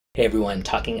Hey everyone,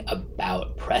 talking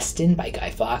about Preston by Guy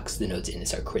Fawkes. The notes in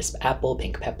this are crisp apple,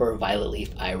 pink pepper, violet leaf,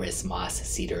 iris, moss,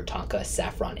 cedar, tonka,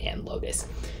 saffron, and lotus.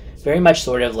 Very much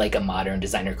sort of like a modern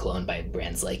designer cologne by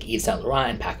brands like Yves Saint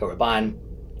Laurent and Paco Rabanne,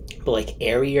 but like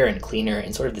airier and cleaner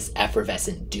in sort of this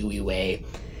effervescent, dewy way.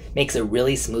 Makes a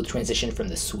really smooth transition from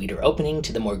the sweeter opening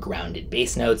to the more grounded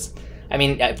base notes. I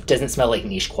mean, it doesn't smell like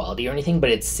niche quality or anything,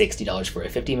 but it's $60 for a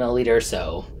 50 milliliter,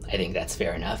 so I think that's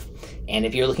fair enough. And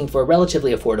if you're looking for a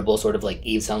relatively affordable, sort of like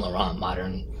Yves Saint Laurent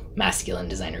modern masculine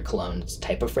designer cologne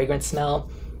type of fragrance smell,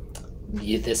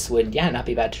 this would, not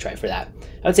be bad to try for that.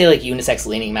 I would say like unisex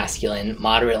leaning masculine,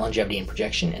 moderate longevity and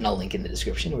projection, and I'll link in the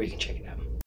description where you can check it out.